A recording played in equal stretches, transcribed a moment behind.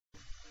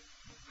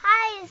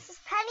this is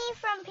Penny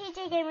from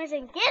PJ Gamers,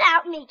 and get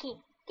out, Miki.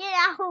 Get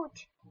out.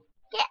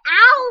 Get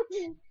out.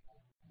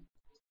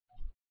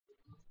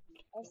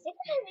 I'm still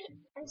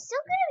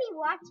gonna be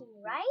watching,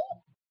 right?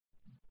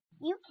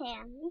 You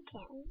can.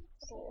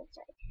 See, that's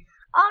right.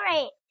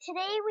 Alright,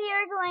 today we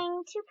are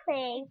going to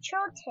play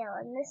Troll Tale,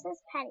 and this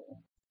is Penny.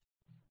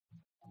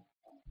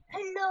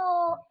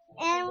 Hello,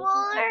 and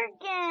we're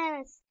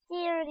gonna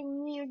start a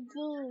new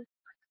game.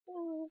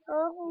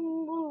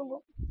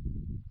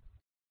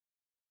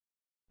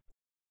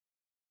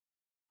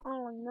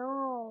 Oh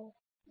no.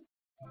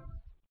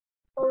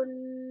 Oh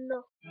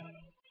no.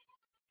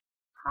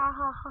 Ha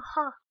ha ha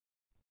ha.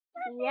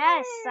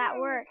 Yes, that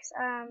works.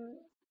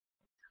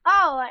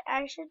 Oh,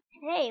 I should.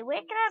 Hey,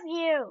 wake up,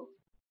 you.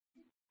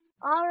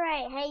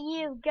 Alright, hey,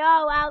 you,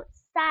 go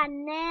outside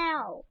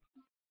now.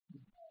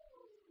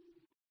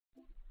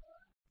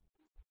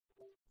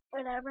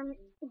 Whatever.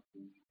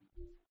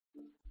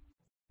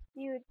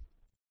 You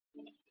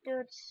do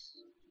it.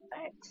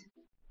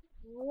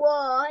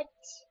 What?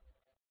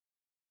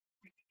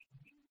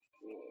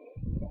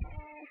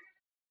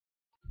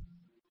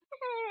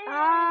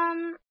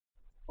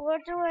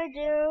 What do I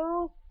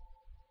do?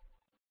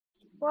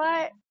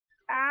 What?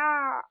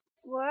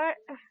 What?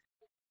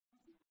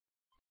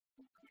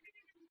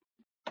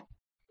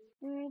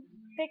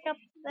 Pick up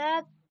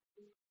that.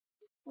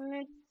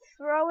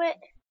 Throw it.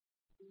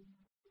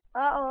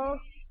 Uh-oh.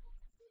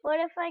 What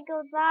if I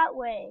go that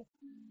way?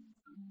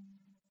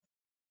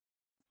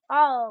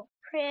 Oh,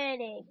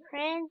 pretty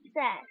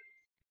princess.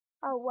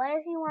 Oh, what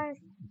if you want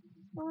to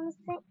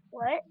sing?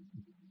 What?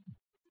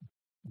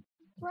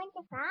 You want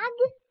the frog?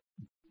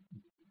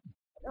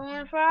 You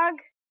want a frog?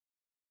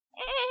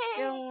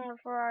 Don't want a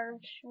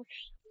frog.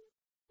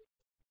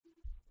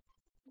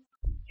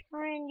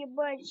 Turn your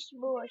bush.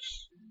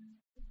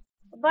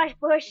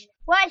 Bush.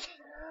 What?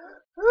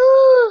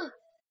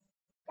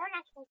 Don't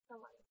actually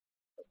someone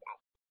with that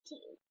to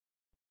you.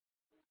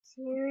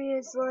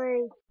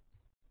 Seriously.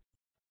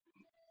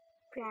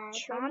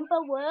 Champa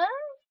what?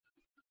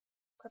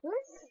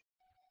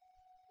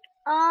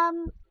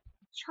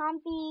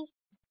 Chompy.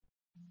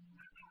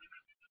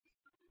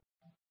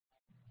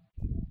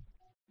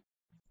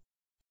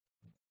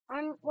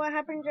 What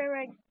happened to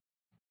Red?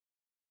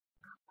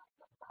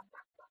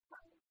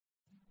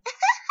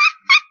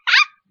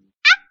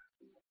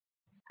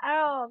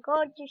 Oh,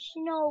 go to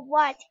Snow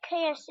White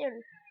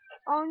Castle.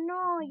 Oh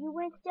no, you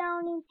went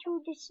down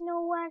into the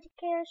Snow White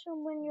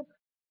Castle when you.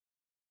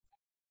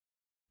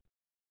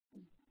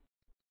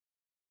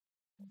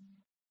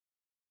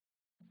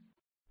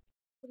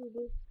 What do you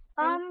do?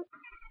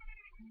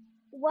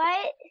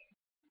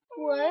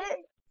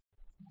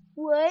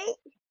 What?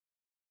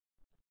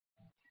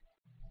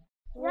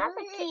 You got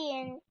the key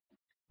in.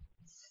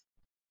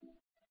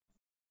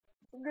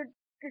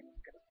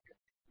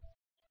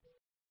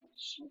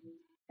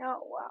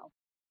 Oh wow.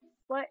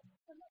 What?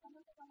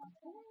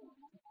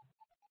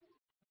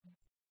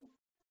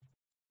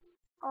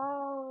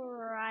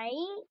 Alright.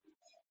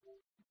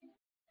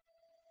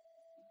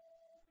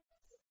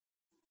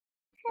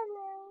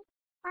 Hello.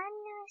 I'm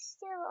gonna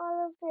steal all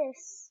of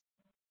this.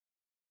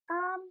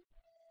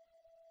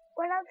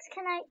 What else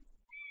can I?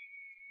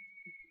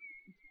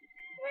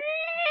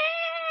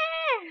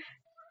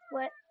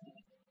 What?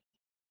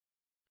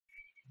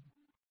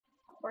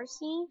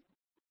 Horsey?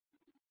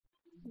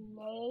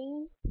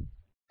 Nay.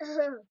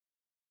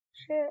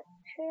 Sure.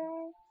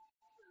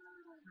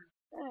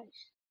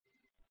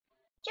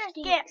 Just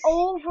get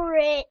over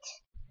it.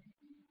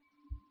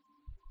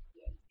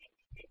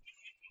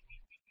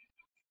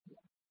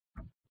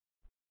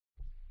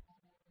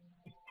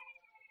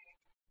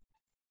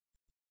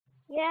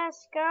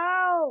 Yes,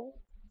 go.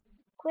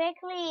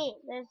 Quickly.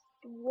 There's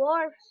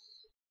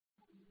dwarfs.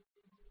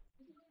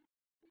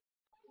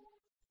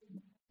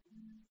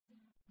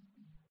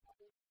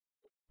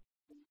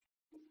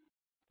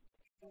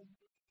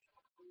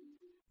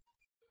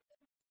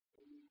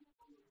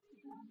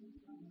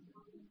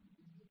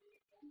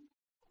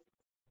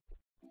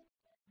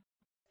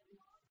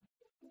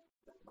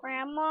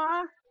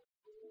 Grandma?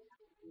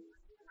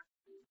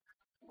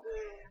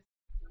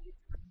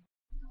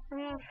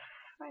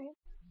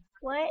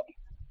 What?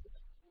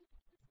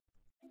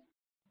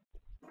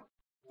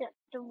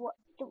 The what?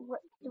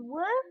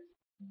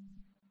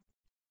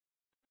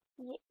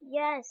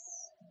 Yes.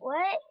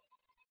 What?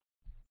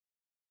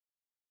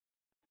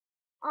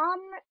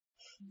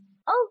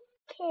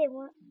 Okay.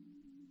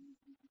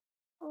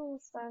 Oh,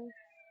 son.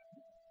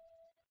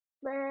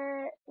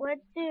 But what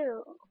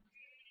do?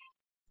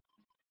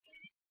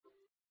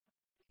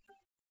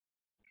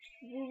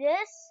 Do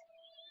this?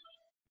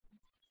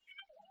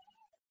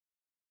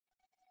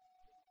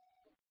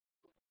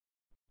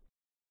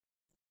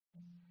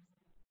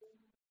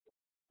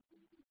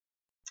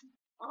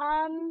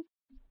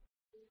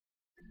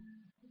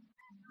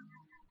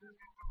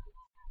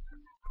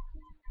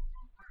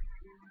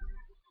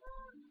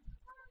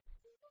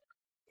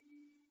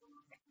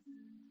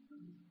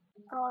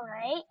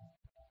 Alright.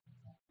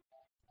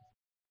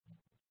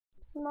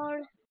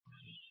 More.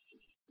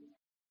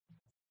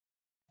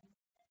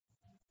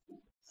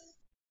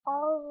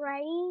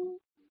 Alright.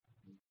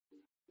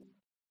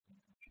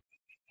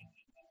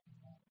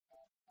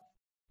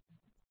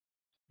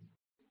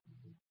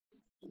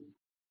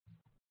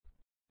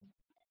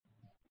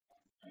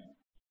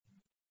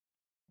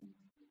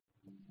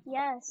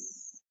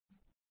 Yes.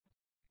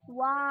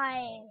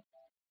 Why?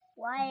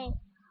 Why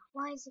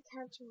is it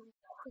counting my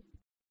points?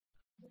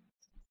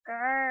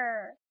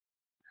 Grr.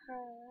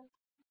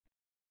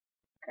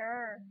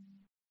 Grr.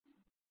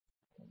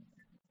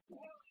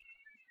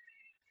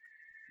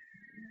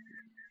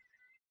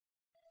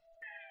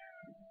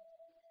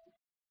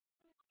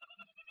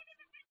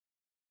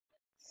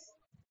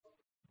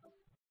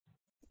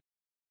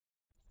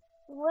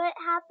 What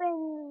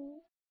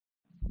happened?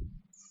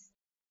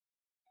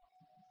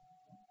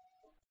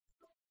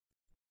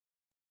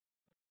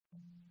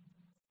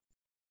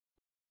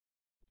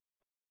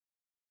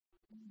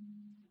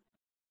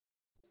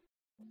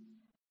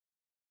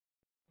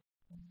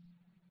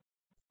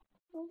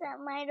 That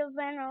might have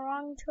been a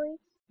wrong choice.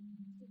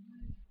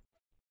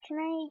 Can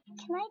I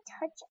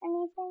touch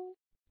anything?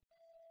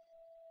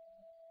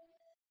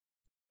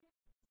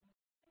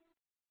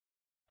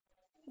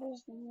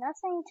 There's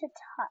nothing to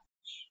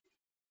touch.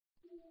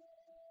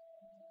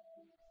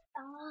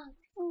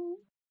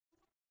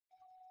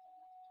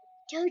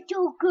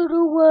 Don't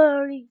gotta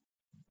worry.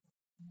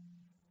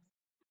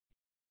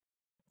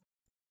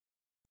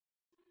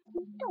 You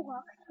have to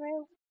walk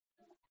through.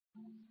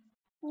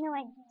 No,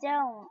 I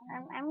don't.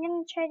 I'm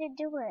gonna try to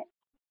do it.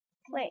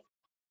 Wait.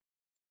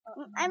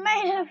 I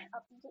might have.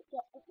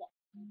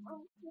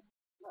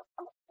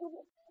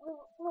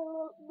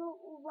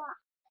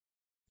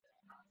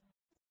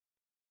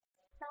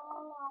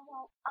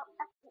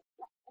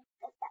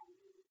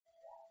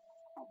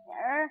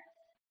 There.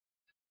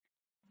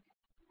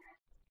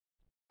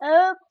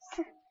 Oops.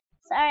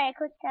 Sorry, I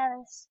clicked out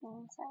of the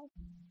screen. Sorry.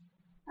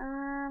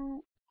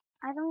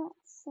 I don't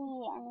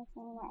see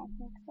anything that I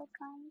can click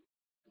on.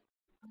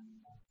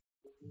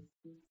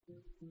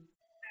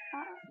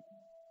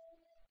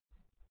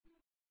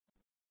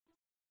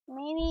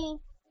 Maybe.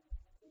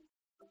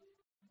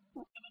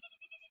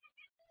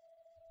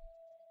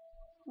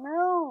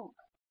 Move.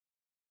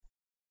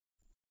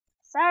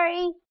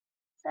 Sorry.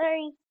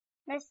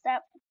 Messed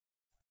up.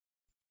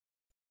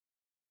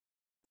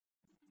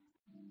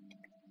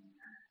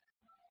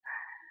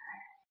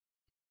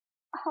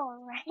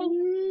 Alright.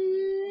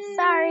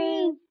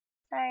 Sorry.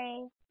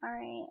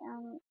 Alright.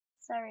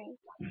 Sorry.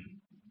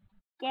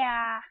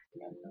 Yeah.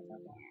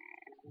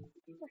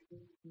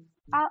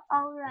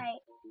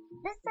 Alright.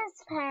 This is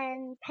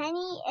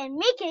Penny and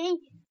Mickey.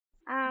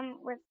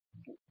 With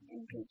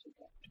PG.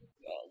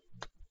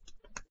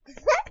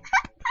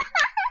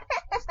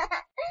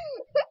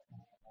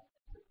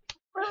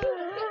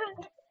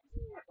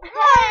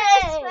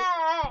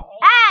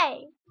 Hey!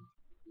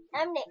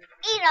 I'm gonna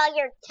eat all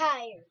your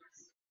tires.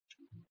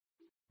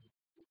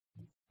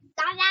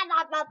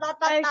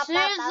 I see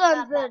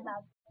something.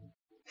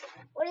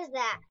 What is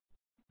that?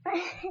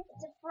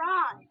 It's a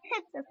frog.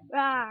 It's a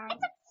frog.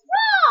 It's a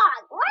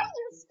frog! Why are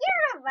you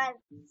scared of us?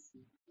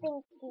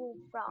 Thinking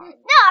frog.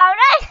 No, I'm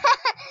not.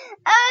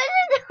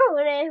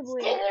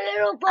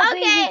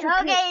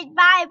 Okay,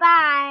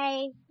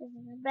 bye. This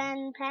has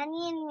been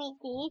Penny and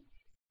Mickey.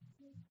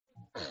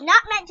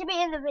 Not meant to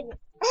be in the video.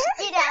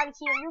 Get out of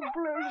here, you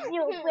blew in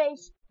your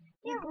face.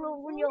 You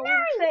blew in your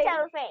face.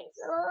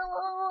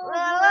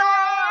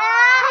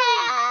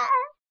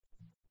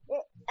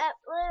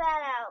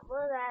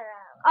 Blow that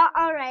out.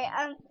 Alright,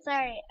 I'm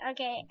sorry.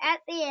 Okay, at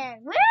the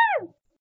end. Woo!